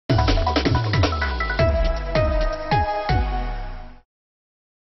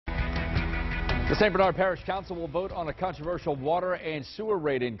St. Bernard Parish Council will vote on a controversial water and sewer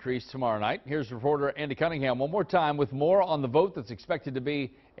rate increase tomorrow night. Here's reporter Andy Cunningham one more time with more on the vote that's expected to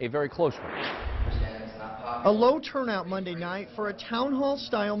be a very close one. A low turnout Monday night for a town hall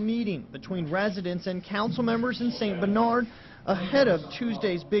style meeting between residents and council members in St. Bernard ahead of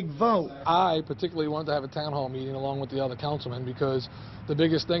Tuesday's big vote. I particularly wanted to have a town hall meeting along with the other councilmen because the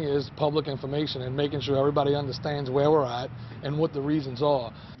biggest thing is public information and making sure everybody understands where we're at and what the reasons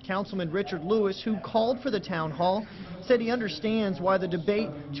are. Councilman Richard Lewis, who called for the town hall, said he understands why the debate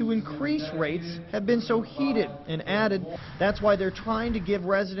to increase rates have been so heated and added that's why they're trying to give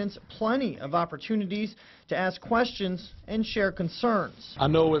residents plenty of opportunities to ask questions and share concerns. I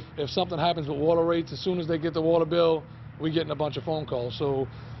know if something happens with water rates, as soon as they get the water bill, we're getting a bunch of phone calls. So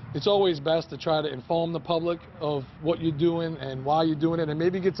it's always best to try to inform the public of what you're doing and why you're doing it and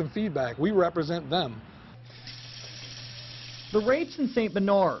maybe get some feedback. We represent them. The rates in St.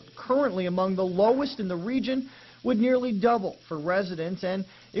 Bernard, currently among the lowest in the region, would nearly double for residents, and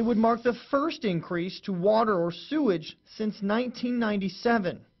it would mark the first increase to water or sewage since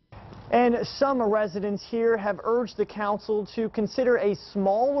 1997. And some residents here have urged the council to consider a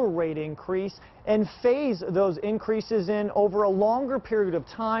smaller rate increase and phase those increases in over a longer period of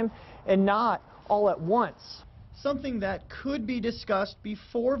time and not all at once. Something that could be discussed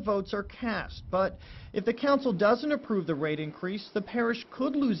before votes are cast. But if the council doesn't approve the rate increase, the parish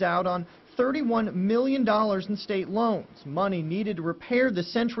could lose out on $31 million in state loans, money needed to repair the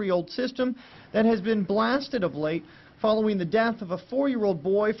century-old system that has been blasted of late following the death of a 4-year-old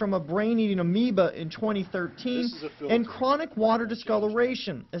boy from a brain-eating amoeba in 2013 and chronic water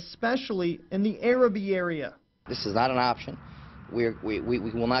discoloration, especially in the Araby area. This is not an option. We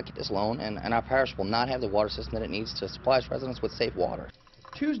will not get this loan, and our parish will not have the water system that it needs to supply its residents with safe water.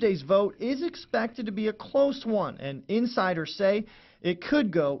 Tuesday's vote is expected to be a close one, and insiders say it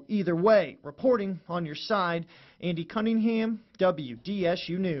could go either way. Reporting on your side, Andy Cunningham,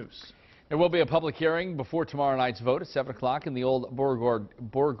 WDSU News. There will be a public hearing before tomorrow night's vote at 7 o'clock in the old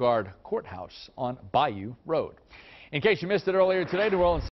Beauregard Courthouse on Bayou Road. In case you missed it earlier today, New Orleans